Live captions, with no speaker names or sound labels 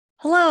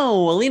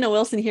Hello, Alina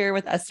Wilson here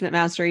with Estimate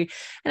Mastery,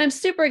 and I'm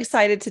super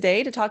excited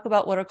today to talk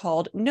about what are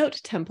called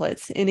note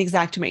templates in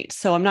Xactimate.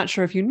 So I'm not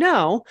sure if you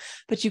know,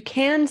 but you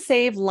can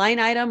save line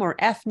item or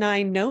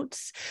F9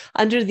 notes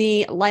under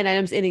the line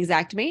items in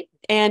Xactimate.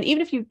 And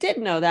even if you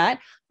didn't know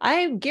that,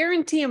 I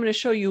guarantee I'm going to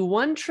show you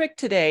one trick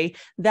today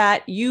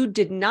that you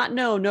did not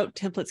know note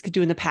templates could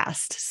do in the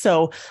past.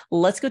 So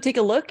let's go take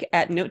a look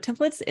at note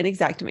templates in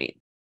Xactimate.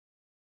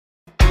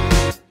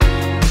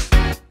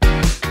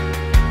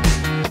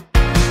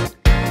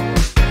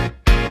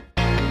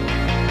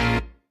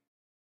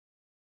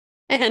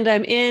 And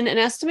I'm in an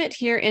estimate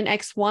here in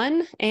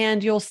X1,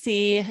 and you'll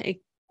see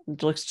it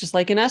looks just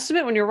like an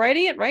estimate when you're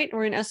writing it, right?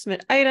 We're in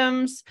estimate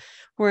items.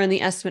 We're in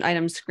the estimate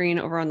items screen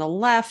over on the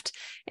left,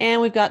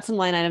 and we've got some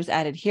line items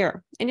added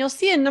here. And you'll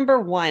see a number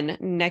 1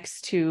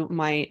 next to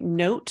my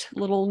note,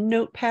 little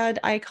notepad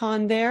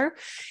icon there.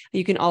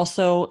 You can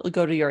also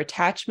go to your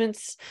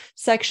attachments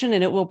section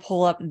and it will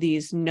pull up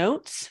these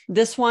notes.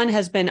 This one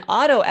has been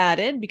auto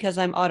added because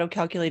I'm auto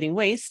calculating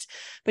waste,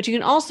 but you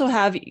can also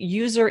have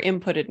user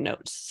inputted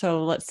notes.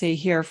 So let's say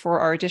here for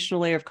our additional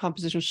layer of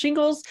compositional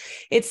shingles,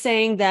 it's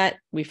saying that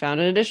we found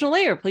an additional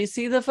layer. Please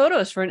see the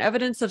photos for an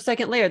evidence of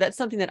second layer. That's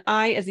something that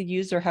I, as a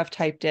user, have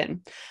typed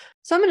in.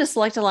 So I'm going to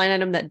select a line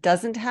item that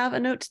doesn't have a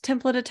note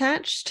template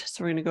attached.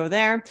 So we're going to go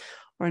there,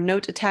 or a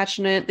note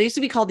attachment. They used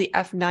to be called the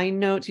F9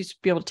 notes. You used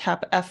to be able to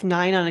tap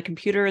F9 on a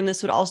computer and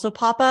this would also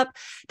pop up.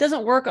 It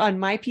doesn't work on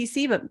my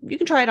PC, but you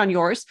can try it on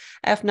yours.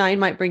 F9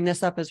 might bring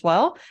this up as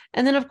well.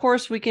 And then of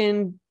course we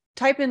can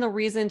type in the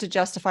reason to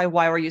justify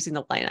why we're using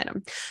the line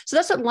item. So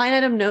that's what line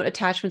item note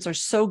attachments are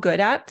so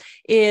good at,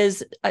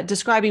 is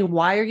describing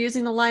why you're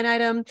using the line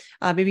item.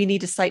 Maybe you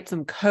need to cite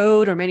some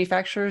code or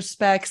manufacturer's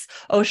specs,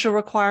 OSHA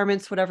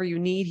requirements, whatever you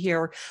need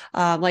here.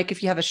 Like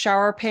if you have a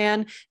shower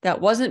pan that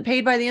wasn't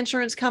paid by the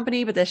insurance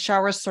company, but the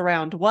shower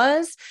surround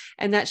was,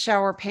 and that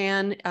shower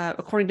pan,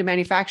 according to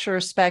manufacturer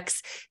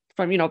specs,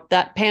 from,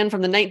 that pan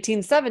from the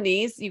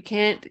 1970s, you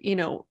can't,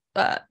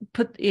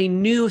 put a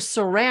new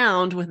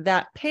surround with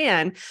that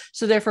pan.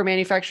 So therefore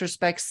manufacturer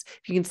specs,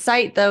 if you can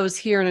cite those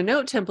here in a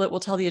note template,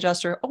 will tell the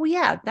adjuster, oh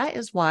yeah, that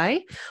is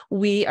why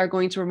we are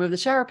going to remove the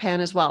shower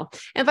pan as well.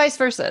 And vice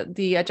versa.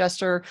 The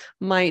adjuster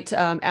might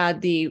add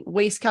the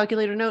waste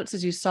calculator notes,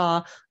 as you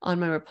saw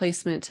on my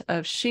replacement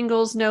of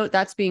shingles note.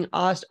 That's being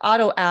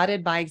auto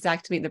added by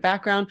Xactimate in the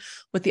background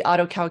with the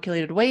auto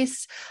calculated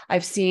waste.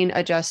 I've seen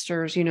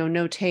adjusters,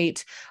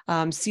 notate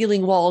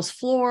ceiling, walls,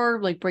 floor,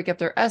 like break up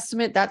their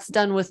estimate. That's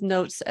done with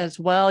notes as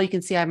well. You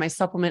can see I have my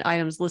supplement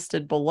items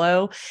listed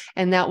below,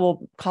 and that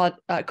will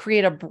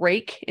create a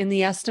break in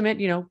the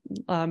estimate.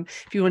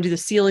 If you want to do the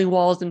ceiling,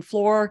 walls, and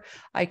floor,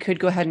 I could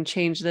go ahead and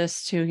change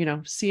this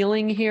to,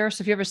 ceiling here.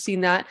 So if you've ever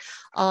seen that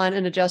on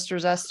an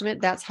adjuster's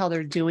estimate, that's how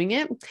they're doing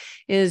it,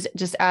 is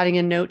just adding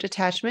a note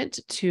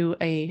attachment to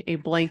a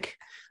blank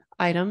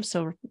item.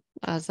 So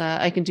as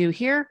I can do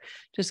here,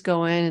 just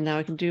go in and now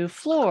I can do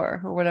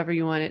floor or whatever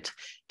you want it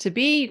to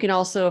be. You can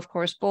also, of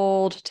course,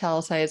 bold,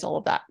 italicize, all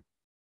of that.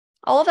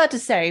 All of that to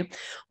say,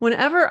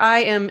 whenever I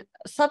am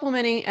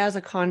supplementing as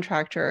a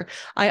contractor,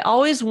 I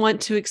always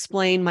want to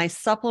explain my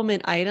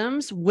supplement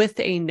items with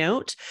a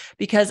note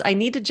because I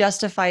need to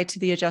justify to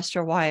the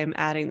adjuster why I'm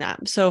adding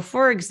that. So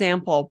for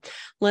example,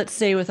 let's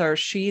say with our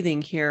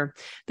sheathing here,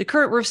 the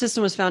current roof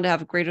system was found to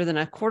have greater than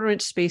a 1/4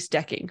 inch space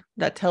decking.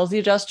 That tells the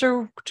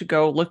adjuster to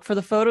go look for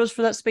the photos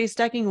for that space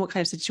decking, what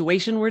kind of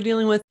situation we're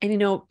dealing with.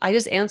 And I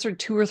just answered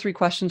 2 or 3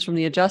 questions from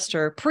the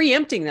adjuster,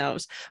 preempting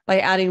those by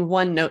adding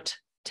one note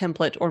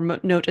template or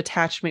note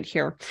attachment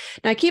here.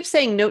 Now I keep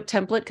saying note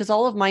template because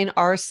all of mine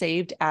are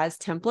saved as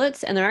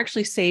templates and they're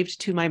actually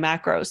saved to my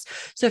macros.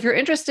 So if you're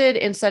interested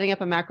in setting up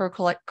a macro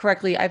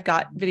correctly, I've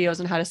got videos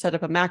on how to set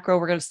up a macro.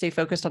 We're going to stay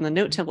focused on the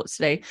note templates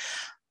today.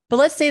 But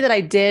let's say that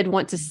I did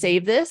want to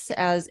save this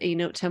as a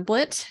note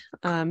template.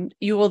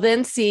 You will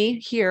then see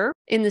here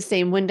in the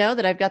same window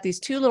that I've got these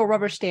 2 little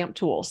rubber stamp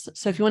tools.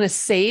 So if you want to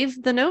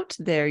save the note,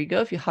 there you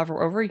go. If you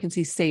hover over, you can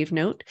see save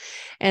note,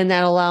 and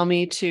that'll allow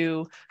me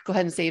to go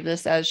ahead and save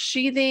this as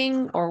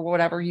sheathing or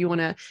whatever you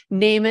want to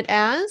name it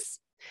as.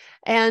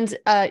 And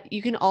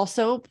you can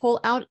also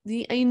pull out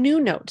a new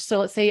note. So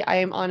let's say I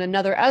am on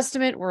another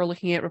estimate. We're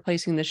looking at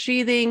replacing the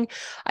sheathing.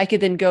 I could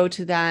then go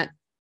to that.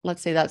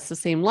 Let's say that's the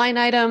same line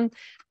item.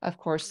 Of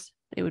course,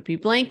 it would be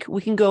blank.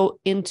 We can go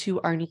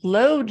into our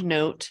load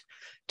note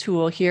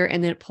tool here,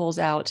 and then it pulls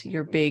out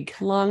your big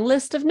long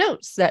list of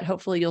notes that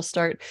hopefully you'll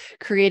start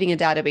creating a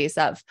database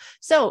of.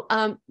 So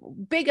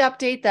big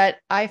update that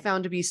I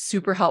found to be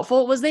super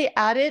helpful was they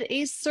added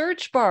a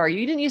search bar.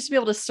 You didn't used to be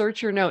able to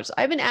search your notes.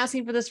 I've been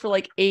asking for this for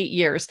like 8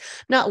 years,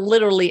 not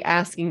literally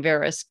asking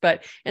Verisk,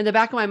 but in the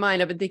back of my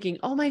mind, I've been thinking,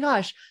 oh my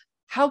gosh,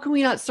 how can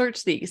we not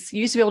search these?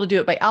 You used to be able to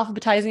do it by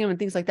alphabetizing them and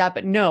things like that,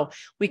 but no,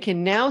 we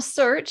can now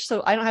search.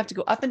 So I don't have to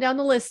go up and down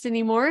the list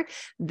anymore.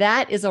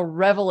 That is a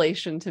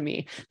revelation to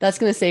me. That's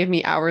going to save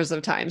me hours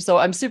of time. So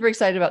I'm super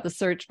excited about the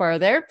search bar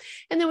there.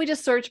 And then we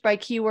just search by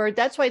keyword.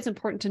 That's why it's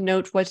important to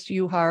note what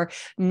you are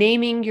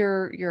naming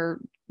your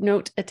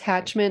note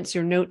attachments,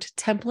 your note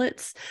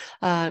templates.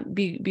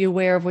 Be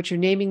aware of what you're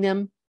naming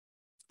them.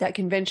 that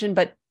convention,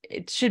 but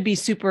it should be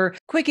super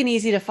quick and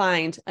easy to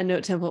find a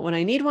note template when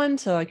I need one.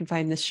 So I can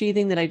find this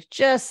sheathing that I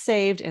just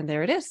saved, and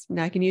there it is.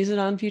 Now I can use it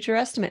on future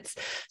estimates.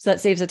 So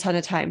that saves a ton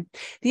of time.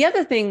 The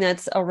other thing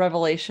that's a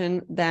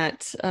revelation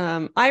that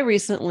I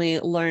recently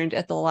learned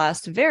at the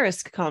last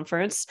Verisk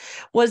conference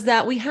was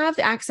that we have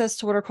access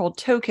to what are called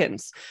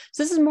tokens.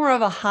 So this is more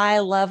of a high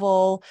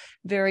level,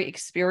 very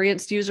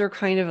experienced user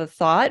kind of a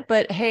thought,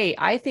 but hey,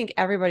 I think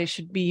everybody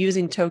should be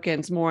using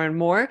tokens more and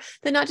more,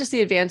 that not just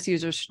the advanced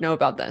users should know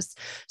about this.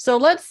 So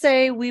let's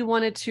say we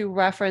wanted to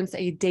reference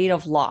a date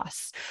of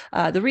loss.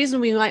 The reason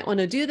we might want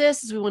to do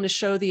this is we want to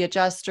show the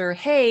adjuster,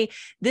 hey,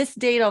 this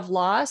date of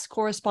loss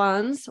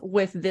corresponds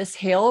with this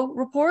hail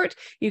report.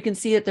 You can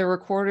see that there were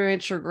 1/4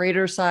 inch or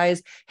greater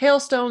size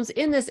hailstones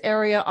in this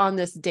area on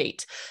this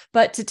date.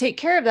 But to take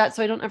care of that,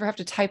 so I don't ever have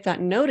to type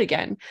that note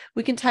again,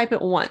 we can type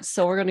it once.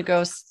 So we're going to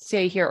go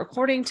say here,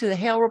 according to the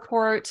hail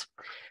report,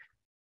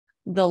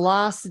 the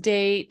loss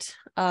date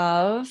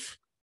of,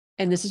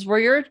 and this is where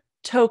your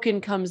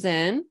token comes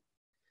in.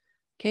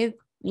 Okay,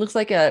 looks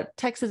like a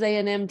Texas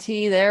A&M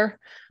T there.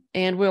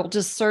 And we'll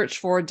just search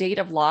for date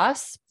of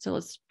loss. So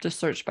let's just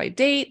search by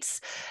dates.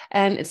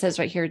 And it says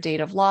right here,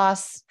 date of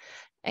loss.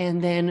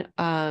 And then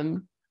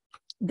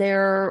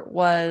there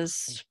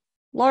was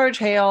large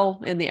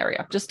hail in the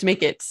area, just to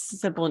make it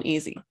simple and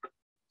easy.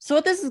 So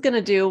what this is going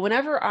to do,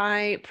 whenever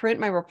I print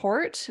my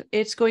report,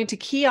 it's going to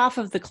key off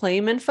of the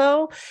claim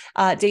info,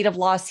 date of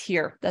loss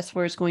here. That's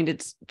where it's going to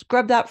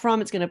grab that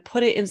from. It's going to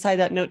put it inside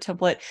that note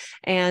template,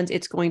 and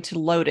it's going to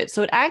load it.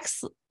 So it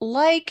acts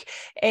like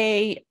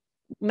a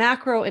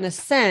macro in a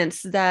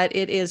sense that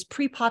it is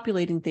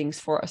pre-populating things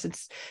for us.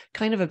 It's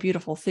kind of a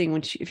beautiful thing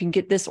if you can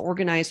get this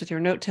organized with your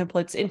note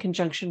templates in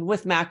conjunction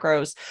with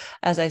macros.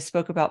 As I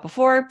spoke about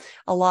before,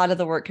 a lot of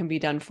the work can be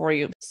done for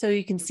you. So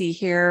you can see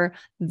here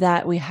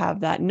that we have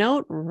that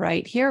note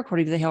right here,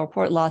 according to the hail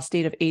report, loss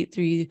date of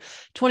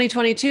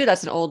 8/3/2022.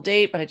 That's an old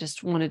date, but I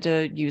just wanted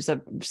to use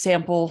a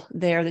sample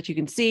there that you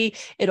can see.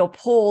 It'll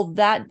pull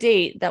that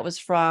date that was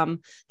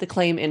from the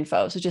claim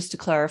info. So just to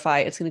clarify,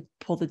 it's going to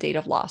pull the date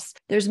of loss.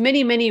 There's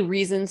many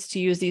reasons to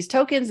use these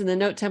tokens in the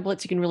note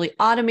templates. You can really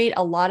automate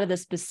a lot of the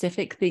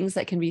specific things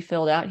that can be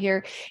filled out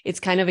here. It's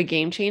kind of a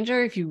game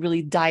changer if you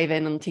really dive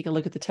in and take a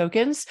look at the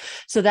tokens.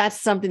 So that's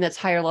something that's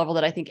higher level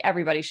that I think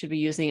everybody should be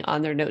using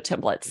on their note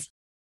templates.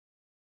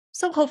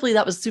 So hopefully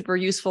that was super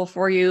useful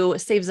for you. It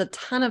saves a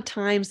ton of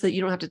time so that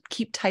you don't have to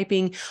keep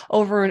typing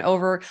over and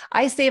over.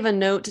 I save a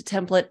note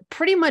template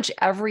pretty much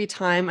every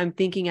time I'm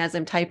thinking as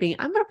I'm typing,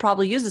 I'm going to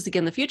probably use this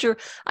again in the future.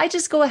 I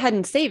just go ahead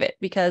and save it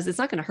because it's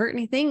not going to hurt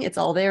anything. It's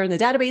all there in the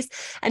database.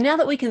 And now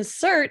that we can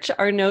search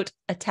our note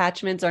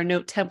attachments, our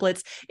note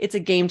templates, it's a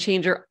game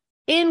changer.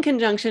 In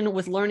conjunction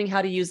with learning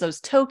how to use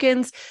those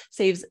tokens,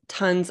 saves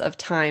tons of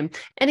time.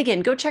 And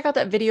again, go check out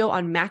that video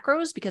on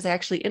macros because I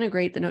actually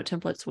integrate the note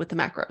templates with the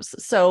macros.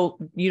 So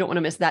you don't want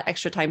to miss that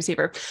extra time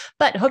saver.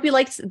 But hope you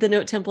liked the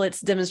note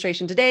templates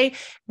demonstration today,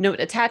 note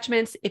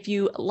attachments. If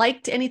you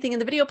liked anything in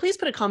the video, please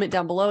put a comment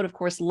down below. And of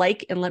course,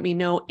 like and let me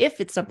know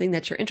if it's something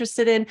that you're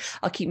interested in.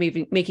 I'll keep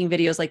making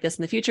videos like this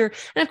in the future.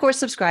 And of course,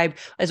 subscribe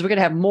as we're going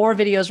to have more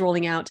videos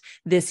rolling out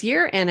this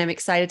year. And I'm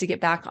excited to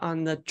get back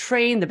on the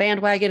train, the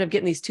bandwagon of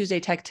getting these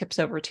Tuesday tech tips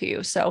over to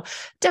you. So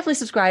definitely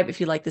subscribe if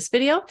you like this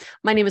video.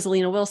 My name is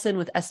Alina Wilson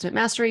with Estimate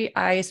Mastery.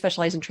 I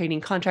specialize in training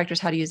contractors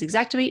how to use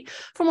Xactimate.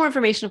 For more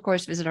information, of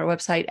course, visit our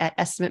website at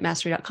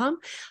estimatemastery.com.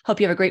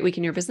 Hope you have a great week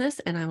in your business,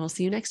 and I will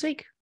see you next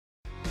week.